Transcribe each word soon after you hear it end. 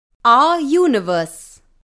Our universe.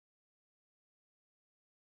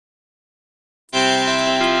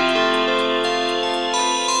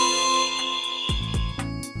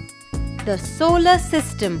 The solar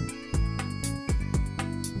system.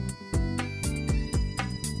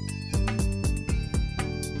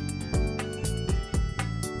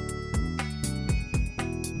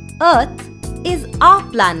 Earth is our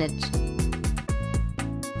planet.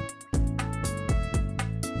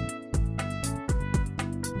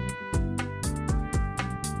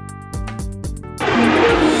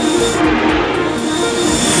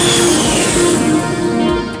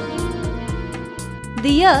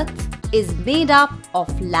 The Earth is made up of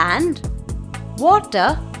land,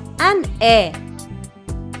 water and air.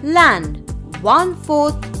 Land,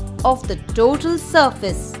 1/4 of the total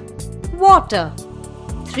surface. Water,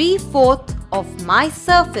 3/4 of my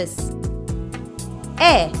surface.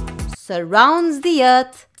 Air surrounds the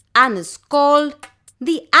Earth and is called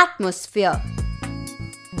the atmosphere.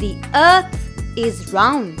 The Earth is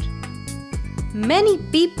round. Many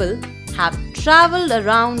people have travelled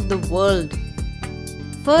around the world.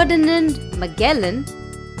 Ferdinand Magellan,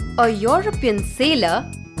 a European sailor,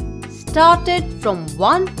 started from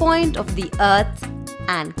one point of the Earth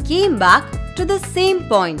and came back to the same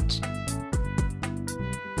point.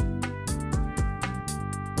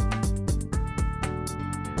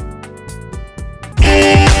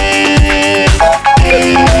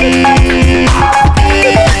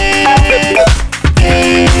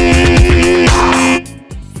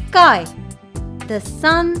 Sky. The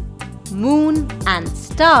sun, moon and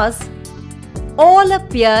stars all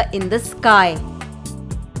appear in the sky.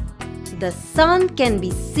 The sun can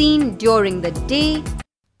be seen during the day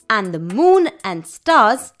and the moon and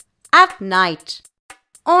stars at night.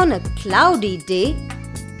 On a cloudy day,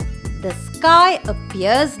 the sky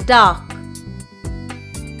appears dark.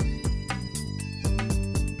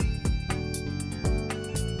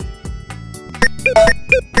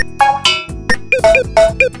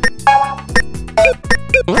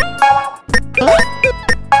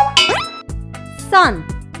 Sun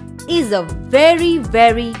is a very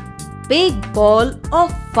big ball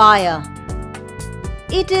of fire.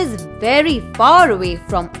 It is very far away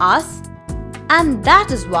from us and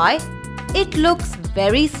that is why it looks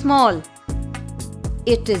very small.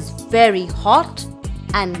 It is very hot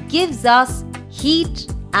and gives us heat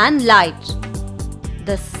and light.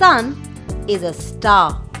 The sun is a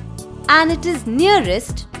star and it is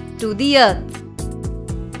nearest to the Earth.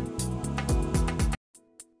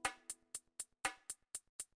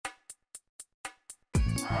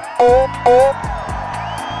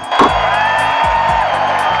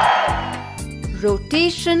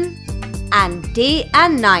 Rotation and day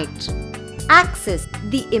and night. Axis,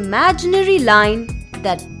 the imaginary line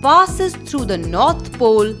that passes through the North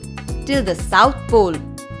Pole till the South Pole.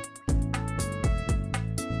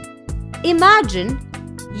 Imagine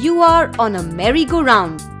you are on a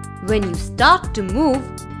merry-go-round. When you start to move,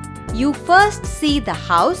 you first see the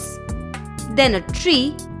house, then a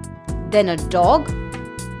tree, then a dog,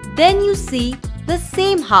 then you see the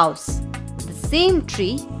same house, the same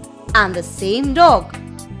tree and the same dog.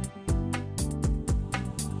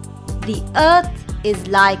 The Earth is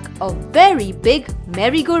like a very big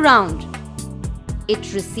merry-go-round.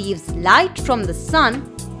 It receives light from the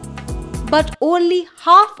sun, but only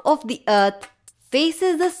half of the Earth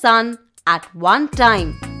faces the sun at one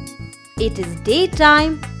time. It is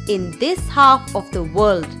daytime in this half of the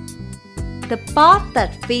world. The part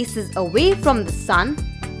that faces away from the sun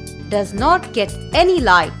does not get any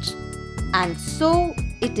light, and so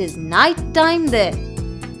it is night time there.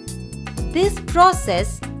 This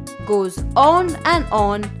process goes on,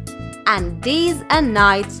 and days and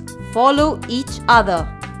nights follow each other.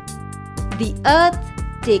 The Earth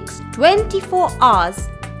takes 24 hours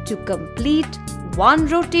to complete one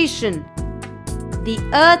rotation. The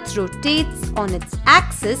Earth rotates on its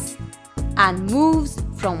axis and moves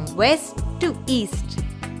from west to east.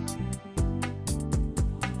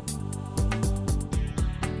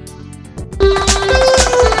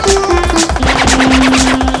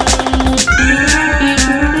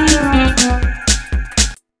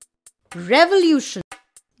 Revolution.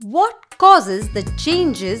 What causes the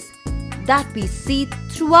changes that we see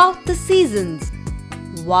throughout the seasons?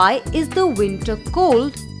 Why is the winter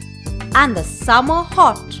cold and the summer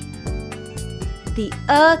hot? The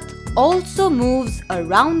Earth also moves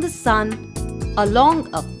around the sun along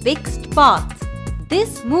a fixed path.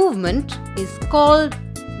 This movement is called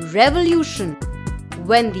revolution.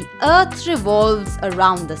 When the Earth revolves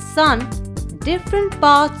around the sun, different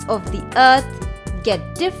parts of the Earth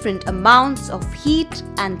get different amounts of heat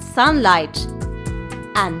and sunlight,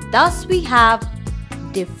 and thus we have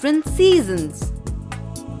different seasons.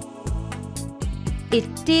 It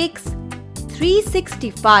takes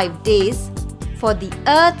 365 days for the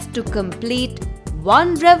Earth to complete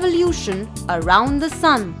one revolution around the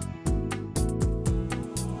Sun.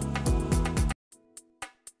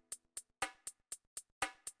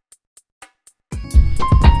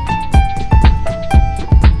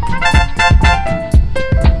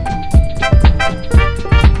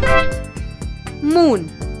 Moon.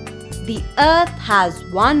 The Earth has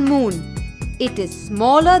one moon. It is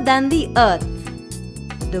smaller than the Earth.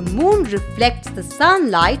 The moon reflects the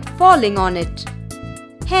sunlight falling on it.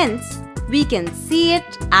 Hence, we can see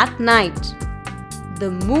it at night.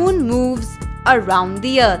 The moon moves around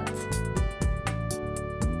the Earth.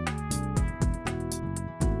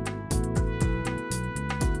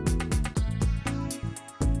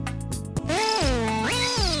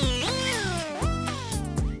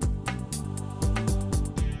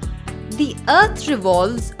 The Earth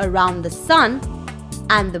revolves around the Sun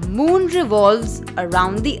and the Moon revolves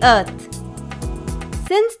around the Earth.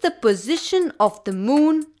 Since the position of the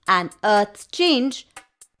Moon and Earth change,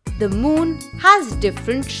 the Moon has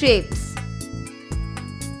different shapes.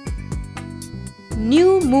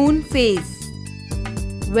 New moon phase.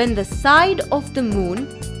 When the side of the Moon,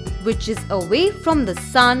 which is away from the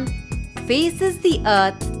Sun, faces the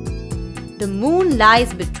Earth, the Moon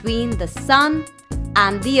lies between the Sun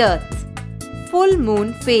and the Earth. Full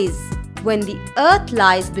moon phase. When the Earth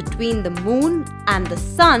lies between the Moon and the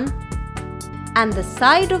Sun, and the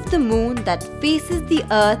side of the Moon that faces the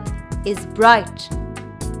Earth is bright.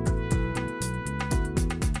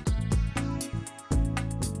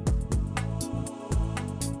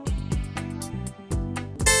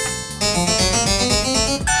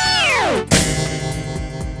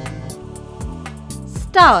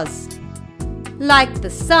 Stars. Like the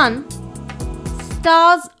Sun,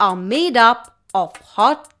 stars are made up of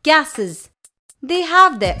hot gases. They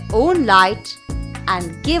have their own light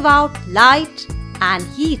and give out light and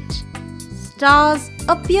heat. Stars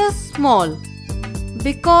appear small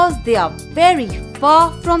because they are very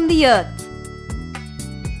far from the Earth.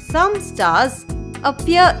 Some stars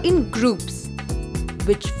appear in groups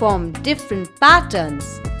which form different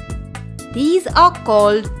patterns. These are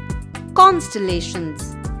called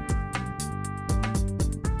constellations.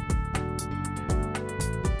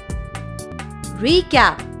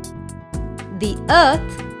 Recap. The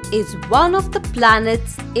Earth is one of the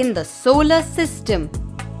planets in the solar system.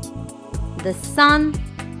 The Sun,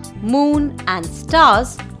 Moon and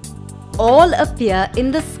stars all appear in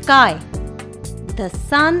the sky. The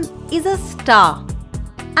Sun is a star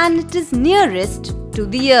and it is nearest to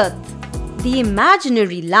the Earth. The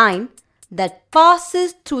imaginary line that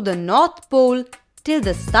passes through the North Pole till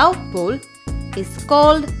the South Pole is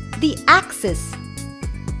called the axis.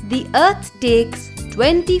 The Earth takes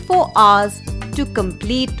 24 hours to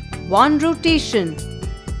complete one rotation.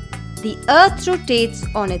 The Earth rotates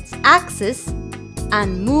on its axis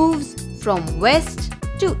and moves from west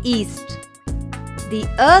to east. The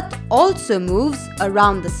Earth also moves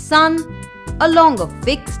around the Sun along a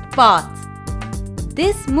fixed path.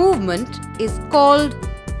 This movement is called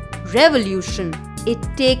revolution. It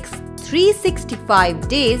takes 365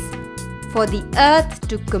 days for the Earth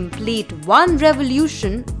to complete one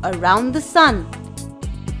revolution around the Sun.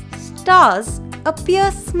 Stars appear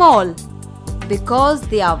small because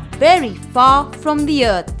they are very far from the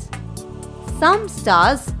Earth. Some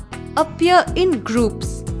stars appear in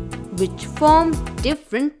groups which form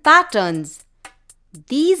different patterns.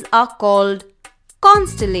 These are called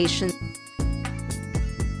constellations.